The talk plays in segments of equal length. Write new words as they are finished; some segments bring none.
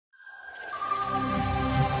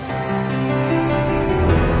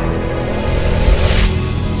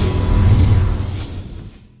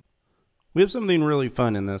We have something really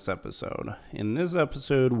fun in this episode. In this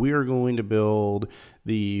episode, we are going to build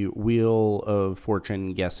the Wheel of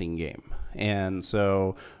Fortune guessing game. And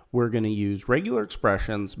so we're going to use regular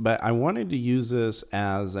expressions, but I wanted to use this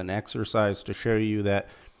as an exercise to show you that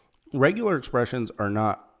regular expressions are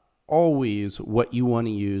not always what you want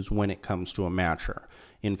to use when it comes to a matcher.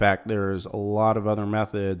 In fact, there's a lot of other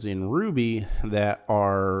methods in Ruby that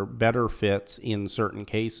are better fits in certain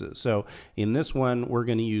cases. So in this one, we're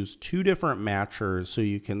going to use two different matchers so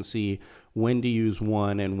you can see when to use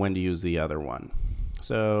one and when to use the other one.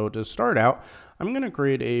 So to start out, I'm going to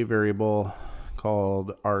create a variable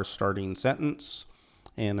called our starting sentence,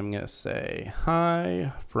 and I'm going to say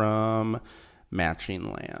hi from matching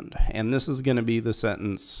land. And this is going to be the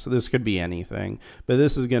sentence. This could be anything, but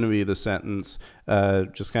this is going to be the sentence,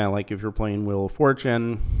 just kind of like if you're playing Wheel of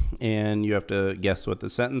Fortune and you have to guess what the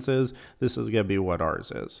sentence is, this is going to be what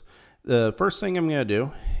ours is. The first thing I'm going to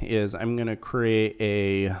do is I'm going to create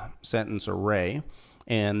a sentence array,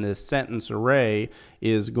 and this sentence array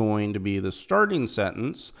is going to be the starting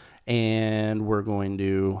sentence, and we're going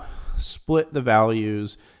to split the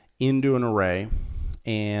values into an array,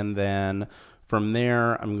 and then from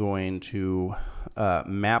there, I'm going to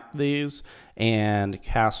map these and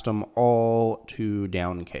cast them all to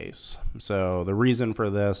downcase. So the reason for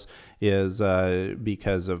this is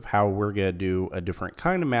because of how we're going to do a different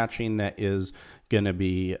kind of matching that is going to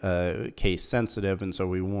be case sensitive, and so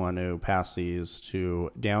we want to pass these to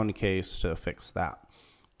downcase to fix that.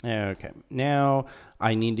 Okay, now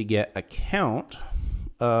I need to get a count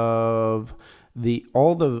of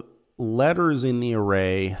all the letters in the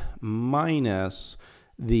array minus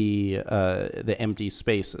the empty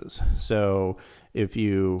spaces. So if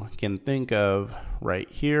you can think of right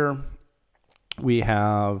here, we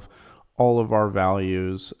have all of our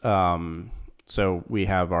values. So we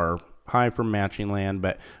have our hi from matching land,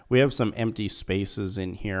 but we have some empty spaces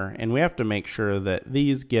in here, and we have to make sure that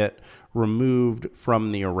these get removed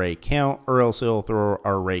from the array count, or else it'll throw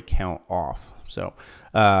our array count off. So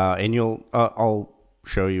and I'll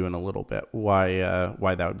show you in a little bit why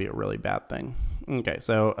that would be a really bad thing. Okay,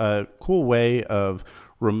 so a cool way of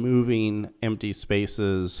removing empty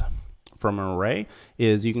spaces from an array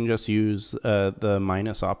is you can just use the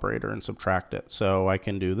minus operator and subtract it. So I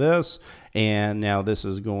can do this, and now this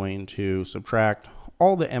is going to subtract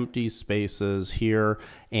all the empty spaces here,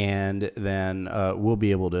 and then we'll be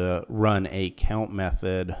able to run a count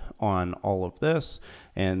method on all of this,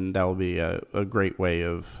 and that will be a great way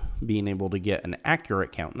of being able to get an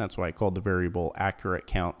accurate count, and that's why I called the variable accurate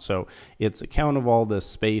count. So it's a count of all the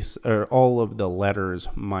space, or all of the letters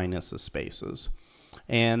minus the spaces.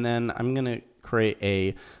 And then I'm going to create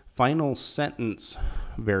a final sentence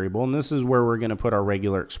variable, and this is where we're going to put our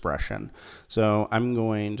regular expression. So I'm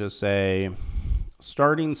going to say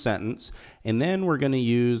starting sentence, and then we're going to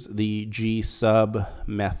use the gsub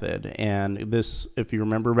method. And this, if you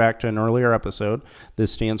remember back to an earlier episode,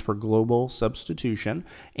 this stands for global substitution,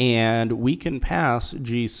 and we can pass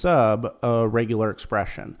gsub a regular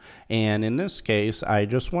expression. And in this case, I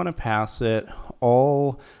just want to pass it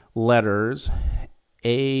all letters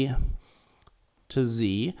A to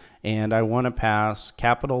Z, and I want to pass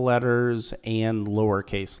capital letters and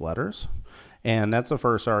lowercase letters. And that's the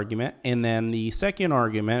first argument. And then the second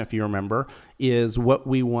argument, if you remember, is what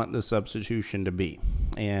we want the substitution to be.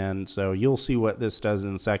 And so you'll see what this does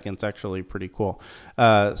in a second. It's actually pretty cool.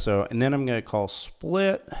 And then I'm going to call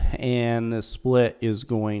split, and this split is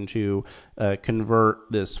going to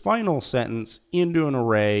convert this final sentence into an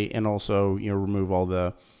array, and also remove all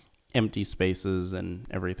the empty spaces and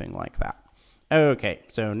everything like that. Okay,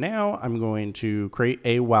 so now I'm going to create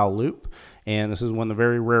a while loop, and this is one of the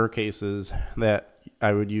very rare cases that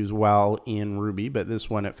I would use while in Ruby, but this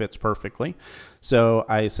one it fits perfectly. So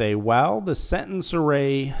I say while the sentence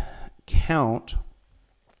array count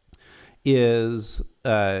is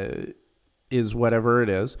whatever it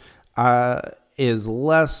is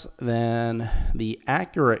less than the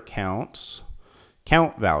accurate count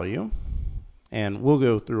value, and we'll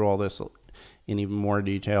go through all this in even more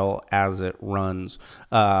detail as it runs.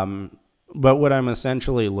 But what I'm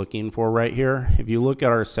essentially looking for right here, if you look at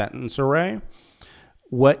our sentence array,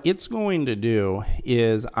 what it's going to do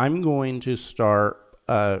is I'm going to start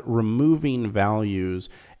removing values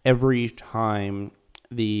every time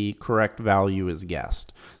the correct value is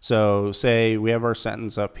guessed. So say we have our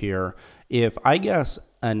sentence up here. If I guess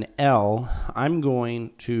an L, I'm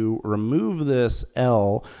going to remove this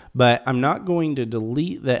L, but I'm not going to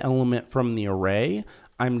delete the element from the array.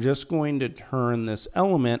 I'm just going to turn this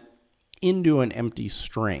element into an empty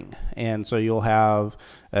string. And so you'll have,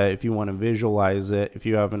 if you want to visualize it, if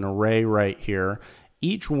you have an array right here,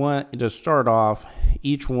 each one, to start off,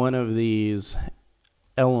 each one of these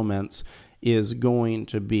elements is going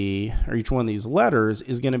to be, or each one of these letters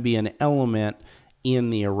is going to be an element in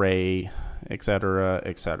the array, etc.,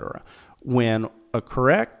 etc. When a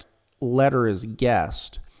correct letter is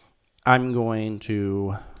guessed, I'm going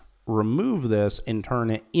to remove this and turn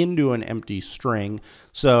it into an empty string.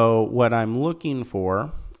 So what I'm looking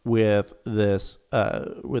for with this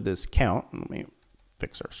count, let me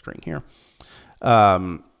fix our string here.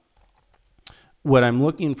 What I'm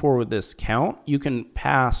looking for with this count, you can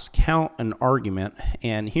pass count an argument,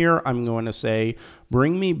 and here I'm going to say,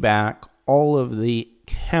 bring me back all of the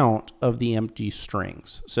count of the empty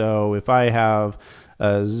strings. So if I have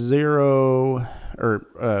 0, or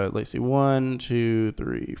let's see, 1, 2,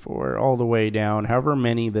 3, 4, all the way down, however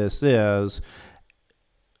many this is,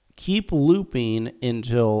 keep looping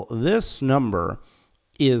until this number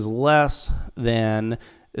is less than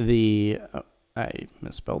the, I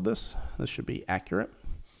misspelled this. This should be accurate.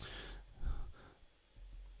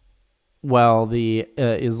 Well, the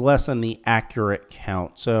is less than the accurate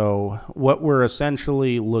count. So what we're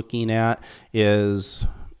essentially looking at is,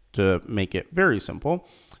 to make it very simple,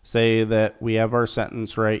 say that we have our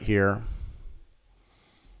sentence right here.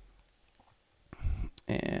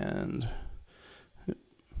 And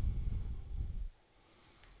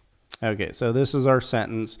okay, so this is our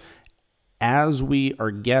sentence. As we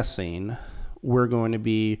are guessing, we're going to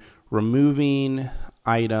be removing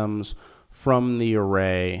items from the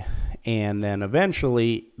array, and then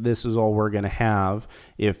eventually this is all we're going to have,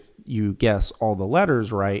 if you guess all the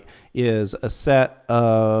letters right, is a set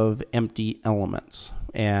of empty elements.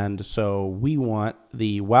 And so we want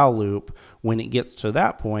the while loop, when it gets to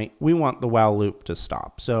that point, we want the while loop to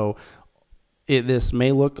stop. So this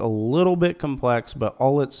may look a little bit complex, but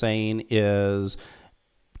all it's saying is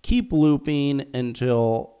keep looping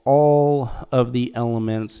until all of the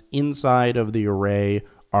elements inside of the array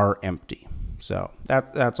are empty. So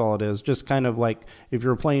that's all it is. Just kind of like if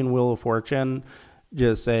you're playing Wheel of Fortune,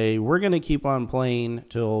 just say, we're going to keep on playing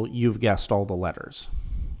till you've guessed all the letters.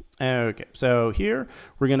 Okay, so here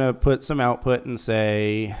we're going to put some output and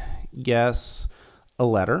say, guess a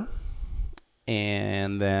letter.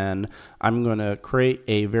 And then I'm going to create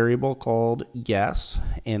a variable called guess.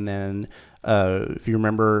 And then if you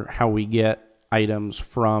remember how we get items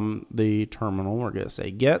from the terminal, we're going to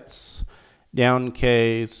say gets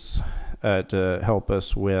downcase to help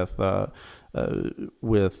us with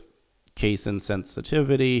case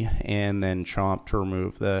insensitivity, and then chomp to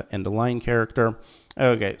remove the end of line character.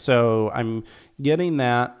 Okay, so I'm getting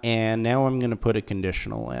that, and now I'm going to put a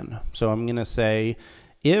conditional in. So I'm going to say,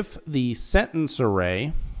 if the sentence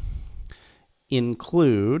array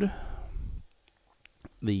include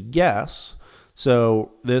the guess,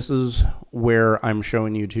 so this is where I'm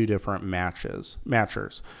showing you two different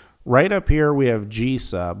matchers. Right up here we have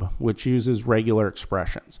gsub, which uses regular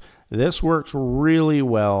expressions. This works really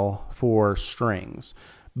well for strings.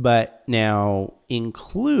 But now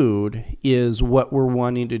include is what we're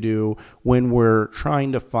wanting to do when we're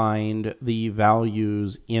trying to find the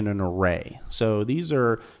values in an array. So these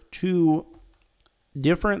are two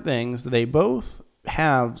different things. They both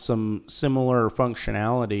have some similar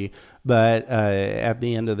functionality, but at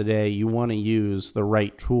the end of the day, you want to use the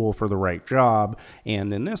right tool for the right job.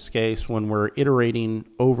 And in this case, when we're iterating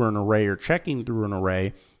over an array or checking through an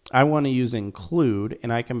array, I want to use include,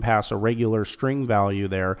 and I can pass a regular string value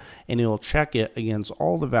there, and it'll check it against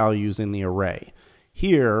all the values in the array.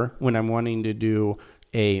 Here, when I'm wanting to do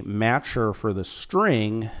a matcher for the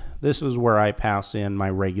string, this is where I pass in my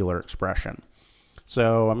regular expression.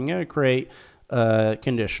 So I'm going to create a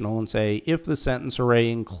conditional and say, if the sentence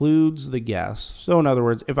array includes the guess, so in other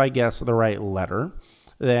words, if I guess the right letter,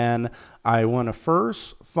 then I want to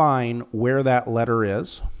first find where that letter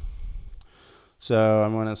is. So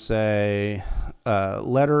I'm going to say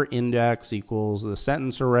letter index equals the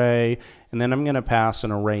sentence array, and then I'm going to pass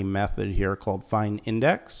an array method here called find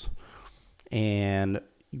index and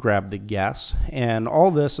grab the guess. And all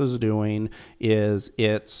this is doing is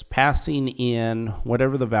it's passing in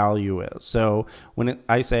whatever the value is. So when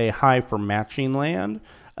I say hi for matching land,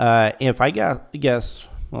 if I guess,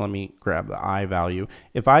 well, let me grab the I value.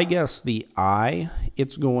 If I guess the I,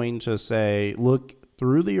 it's going to say, look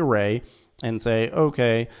through the array and say,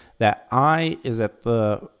 okay, that I is at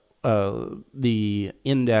the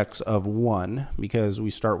index of 1, because we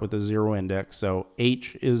start with a 0 index. So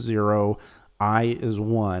H is 0, I is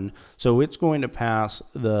 1. So it's going to pass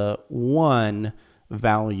the 1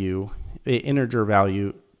 value, integer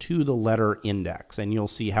value, to the letter index. And you'll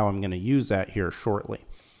see how I'm going to use that here shortly.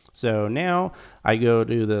 So now I go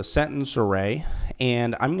to the sentence array,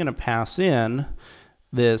 and I'm going to pass in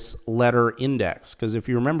this letter index, because if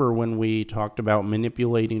you remember when we talked about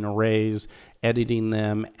manipulating arrays, editing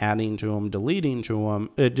them, adding to them, deleting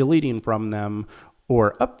from them,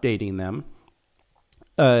 or updating them,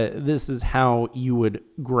 this is how you would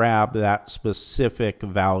grab that specific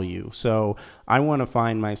value. So I want to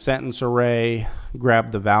find my sentence array,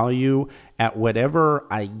 grab the value at whatever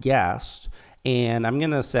I guessed, and I'm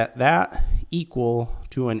going to set that equal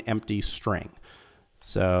to an empty string.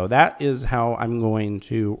 So that is how I'm going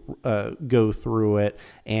to go through it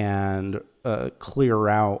and clear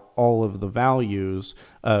out all of the values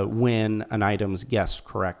when an item's guessed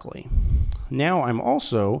correctly. Now I'm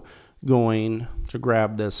also going to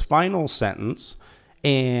grab this final sentence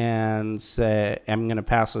and say I'm going to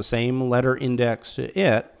pass the same letter index to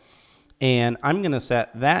it, and I'm going to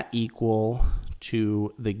set that equal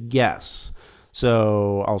to the guess.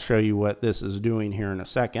 So I'll show you what this is doing here in a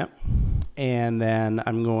second. And then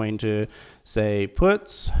I'm going to say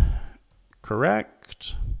puts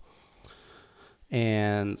correct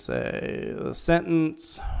and say the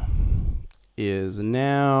sentence is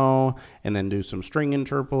now, and then do some string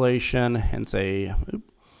interpolation and say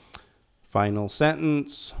final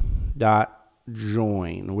sentence dot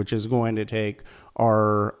join, which is going to take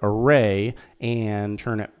our array and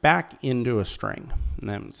turn it back into a string. And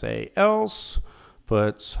then say else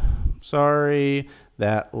puts sorry,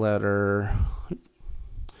 that letter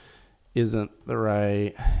isn't the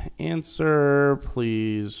right answer,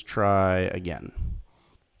 please try again.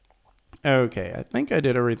 Okay, I think I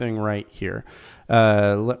did everything right here.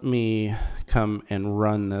 Let me come and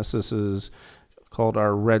run this. This is called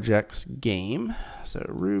our regex game. So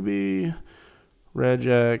Ruby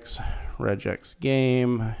regex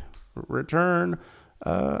game, return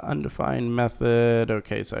undefined method.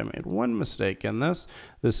 Okay, so I made one mistake in this.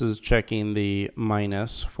 This is checking the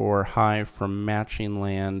minus for high from matching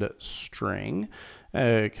land string.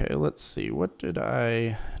 Okay, let's see. What did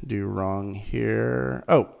I do wrong here?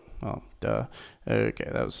 Oh, duh. Okay,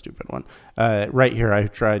 that was a stupid one. Right here, I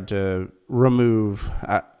tried to remove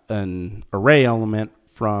an array element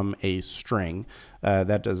from a string.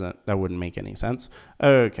 That wouldn't make any sense.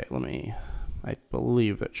 Okay, I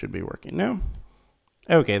believe that should be working now.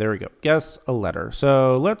 Okay, there we go. Guess a letter.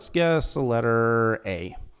 So let's guess a letter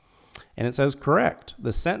A. And it says correct.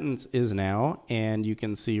 The sentence is now, and you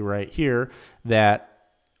can see right here that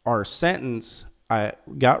our sentence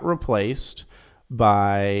got replaced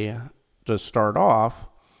by, to start off,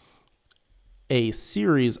 a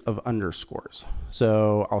series of underscores.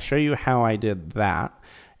 So I'll show you how I did that.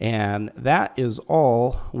 And that is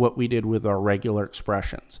all what we did with our regular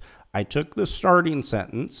expressions. I took the starting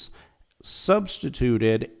sentence,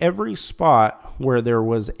 substituted every spot where there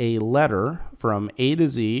was a letter from A to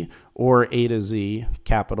Z, or A to Z,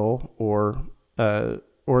 capital or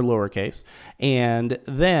lowercase, and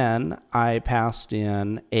then I passed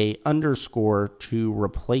in a underscore to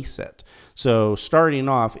replace it. So starting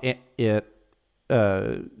off,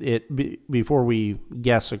 before we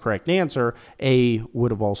guess a correct answer, A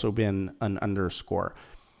would have also been an underscore.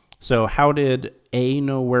 So how did A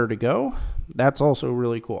know where to go? That's also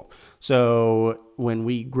really cool. So when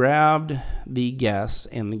we grabbed the guess,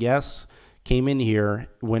 and the guess came in here,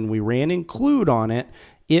 when we ran include on it,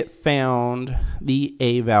 it found the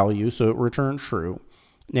A value, so it returned true.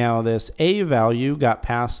 Now this A value got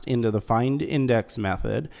passed into the find index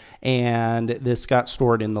method, and this got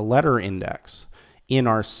stored in the letter index. In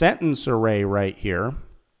our sentence array right here,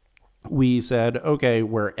 we said, okay,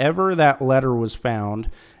 wherever that letter was found,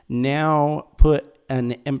 now put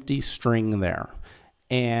an empty string there.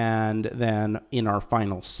 And then in our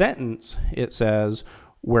final sentence, it says,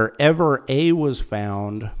 wherever A was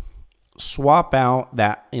found, swap out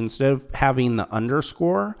that, instead of having the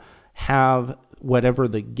underscore, have whatever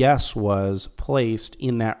the guess was placed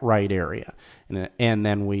in that right area. And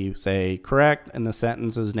then we say correct, and the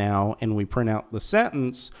sentence is now, and we print out the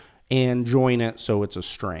sentence and join it so it's a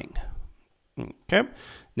string. Okay,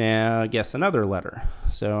 now guess another letter.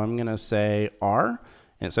 So I'm going to say R,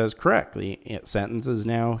 and it says correct. The sentence is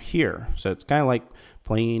now here. So it's kind of like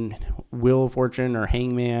playing Wheel of Fortune or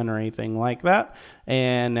Hangman or anything like that.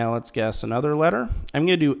 And now let's guess another letter. I'm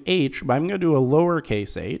going to do H, but I'm going to do a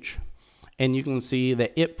lowercase h. And you can see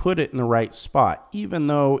that it put it in the right spot, even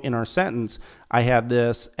though in our sentence I had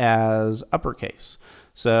this as uppercase.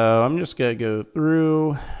 So I'm just going to go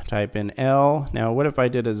through, type in L. Now what if I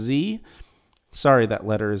did a Z? Sorry, that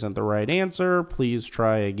letter isn't the right answer. Please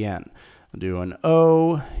try again. I'll do an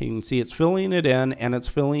O. You can see it's filling it in, and it's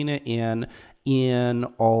filling it in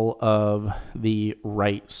all of the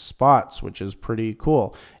right spots, which is pretty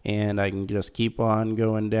cool. And I can just keep on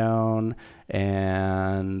going down,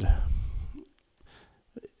 and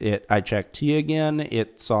I checked T again.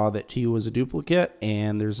 It saw that T was a duplicate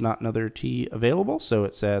and there's not another T available. So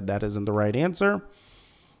it said that isn't the right answer.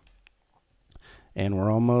 And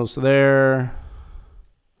we're almost there.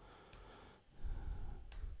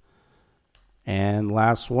 And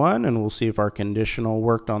last one, and we'll see if our conditional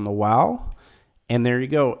worked on the while. And there you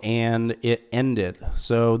go, and it ended.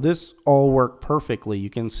 So this all worked perfectly. You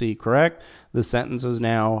can see, correct? The sentence is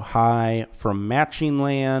now hi from matching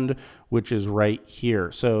land, which is right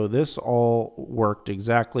here. So this all worked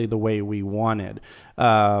exactly the way we wanted.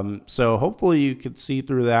 So hopefully you could see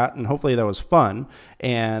through that, and hopefully that was fun,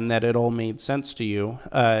 and that it all made sense to you.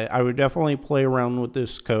 I would definitely play around with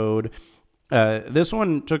this code. This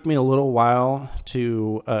one took me a little while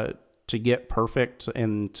to get perfect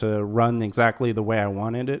and to run exactly the way I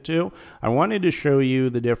wanted it to. I wanted to show you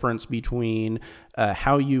the difference between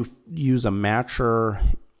how you use a matcher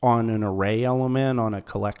on an array element, on a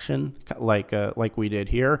collection, like we did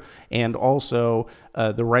here, and also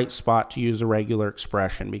the right spot to use a regular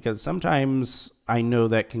expression, because sometimes I know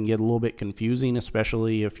that can get a little bit confusing,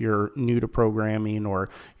 especially if you're new to programming or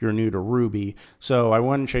you're new to Ruby. So I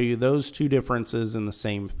want to show you those two differences in the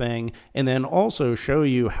same thing, and then also show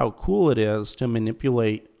you how cool it is to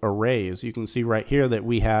manipulate arrays. You can see right here that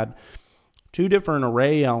we had two different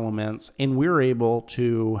array elements, and we were able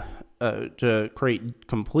to create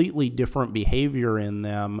completely different behavior in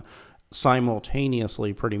them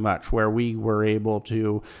simultaneously, pretty much, where we were able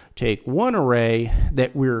to take one array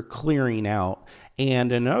that we were clearing out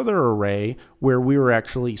and another array where we were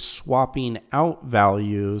actually swapping out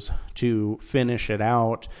values to finish it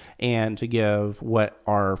out and to give what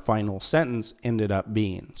our final sentence ended up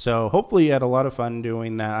being. So hopefully you had a lot of fun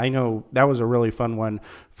doing that. I know that was a really fun one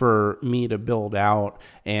for me to build out,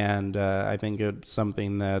 and I think it's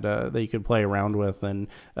something that you could play around with and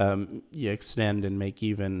you extend and make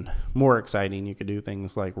even more exciting. You could do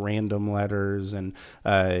things like random letters, and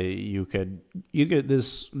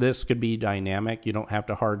this could be dynamic. You don't have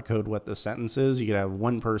to hard code what the sentence is. You could have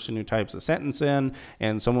one person who types a sentence in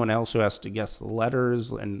and someone else who has to guess the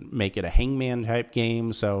letters and make it a hangman type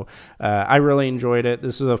game. So I really enjoyed it.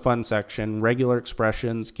 This is a fun section. Regular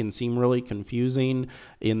expressions can seem really confusing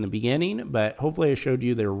in the beginning, but hopefully I showed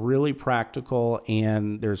you they're really practical,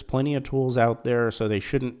 and there's plenty of tools out there, so they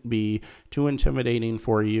shouldn't be too intimidating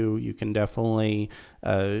for you. You can definitely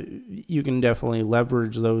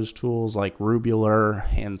leverage those tools like Rubular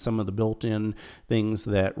and some of the built-in things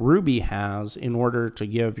that Ruby has in order to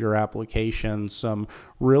give your application some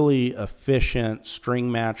really efficient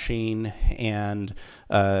string matching and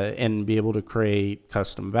be able to create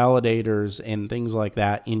custom validators and things like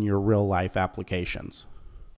that in your real life applications.